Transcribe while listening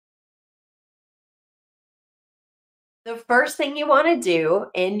The first thing you want to do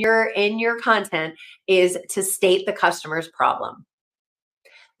in your content is to state the customer's problem.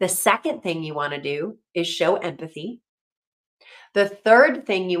 The second thing you want to do is show empathy. The third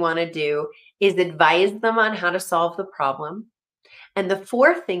thing you want to do is advise them on how to solve the problem. And the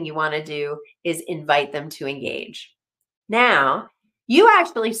fourth thing you want to do is invite them to engage. Now, you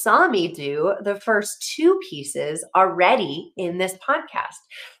actually saw me do the first two pieces already in this podcast.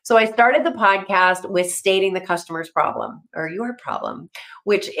 So I started the podcast with stating the customer's problem or your problem,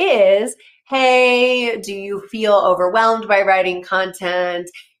 which is, hey, do you feel overwhelmed by writing content?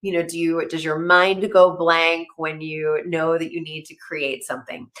 Does your mind go blank when you know that you need to create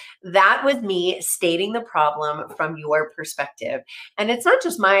something? That was me stating the problem from your perspective. And it's not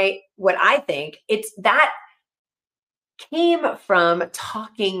just what I think, it's that came from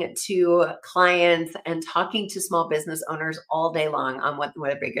talking to clients and talking to small business owners all day long on what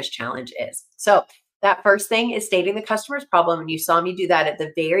the biggest challenge is. So that first thing is stating the customer's problem. And you saw me do that at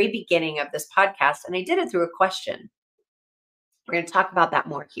the very beginning of this podcast. And I did it through a question. We're going to talk about that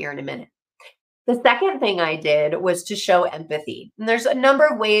more here in a minute. The second thing I did was to show empathy. And there's a number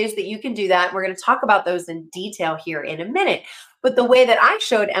of ways that you can do that. We're going to talk about those in detail here in a minute. But the way that I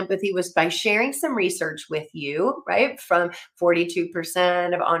showed empathy was by sharing some research with you, right? From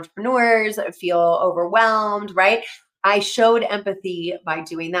 42% of entrepreneurs feel overwhelmed, right? I showed empathy by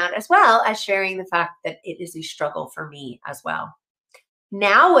doing that, as well as sharing the fact that it is a struggle for me as well.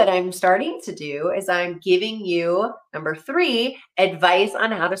 Now, what I'm starting to do is I'm giving you, number three, advice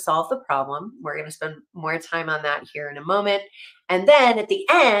on how to solve the problem. We're going to spend more time on that here in a moment. And then at the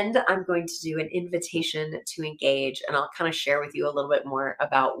end, I'm going to do an invitation to engage, and I'll kind of share with you a little bit more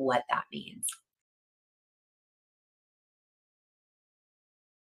about what that means.